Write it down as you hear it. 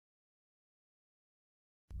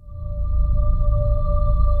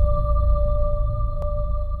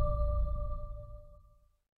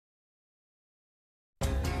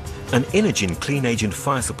An Inogen clean agent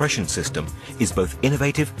fire suppression system is both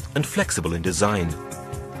innovative and flexible in design.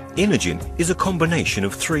 Inogen is a combination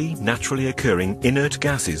of 3 naturally occurring inert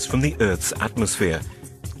gases from the Earth's atmosphere.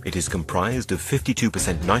 It is comprised of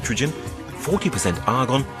 52% nitrogen, 40%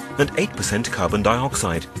 argon and 8% carbon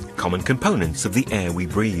dioxide, common components of the air we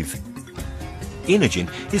breathe. Inogen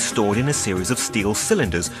is stored in a series of steel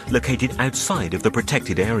cylinders located outside of the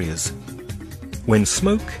protected areas. When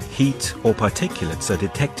smoke, heat or particulates are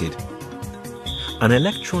detected, an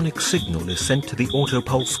electronic signal is sent to the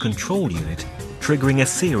auto-pulse control unit, triggering a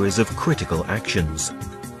series of critical actions.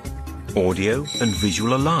 Audio and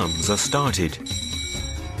visual alarms are started.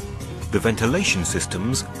 The ventilation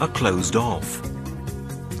systems are closed off.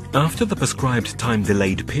 After the prescribed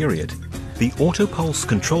time-delayed period, the auto-pulse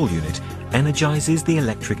control unit energizes the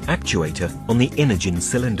electric actuator on the Inogen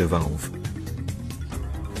cylinder valve.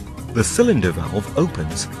 The cylinder valve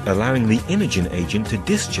opens, allowing the Inogen agent to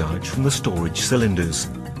discharge from the storage cylinders.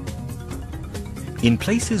 In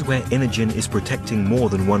places where Inogen is protecting more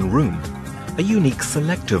than one room, a unique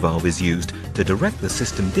selector valve is used to direct the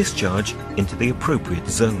system discharge into the appropriate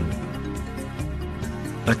zone.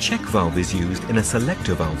 A check valve is used in a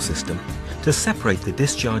selector valve system to separate the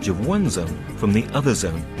discharge of one zone from the other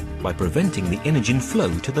zone by preventing the Inogen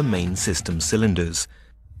flow to the main system cylinders.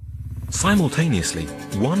 Simultaneously,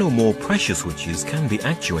 one or more pressure switches can be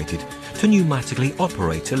actuated to pneumatically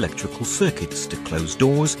operate electrical circuits to close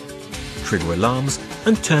doors, trigger alarms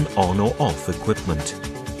and turn on or off equipment.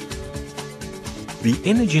 The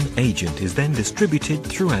Inogen agent is then distributed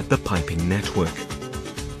throughout the piping network.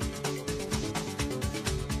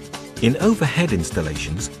 In overhead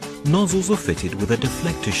installations, nozzles are fitted with a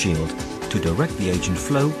deflector shield to direct the agent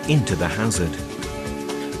flow into the hazard.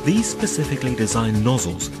 These specifically designed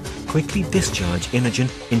nozzles quickly discharge Inogen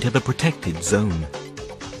into the protected zone.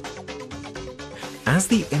 As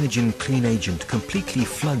the Inogen clean agent completely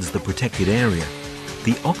floods the protected area,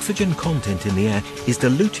 the oxygen content in the air is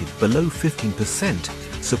diluted below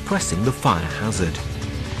 15%, suppressing the fire hazard.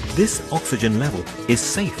 This oxygen level is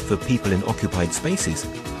safe for people in occupied spaces,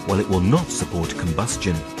 while it will not support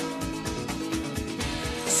combustion.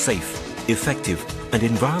 Safe, effective and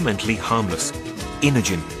environmentally harmless,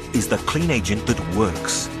 Inogen is the clean agent that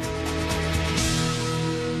works.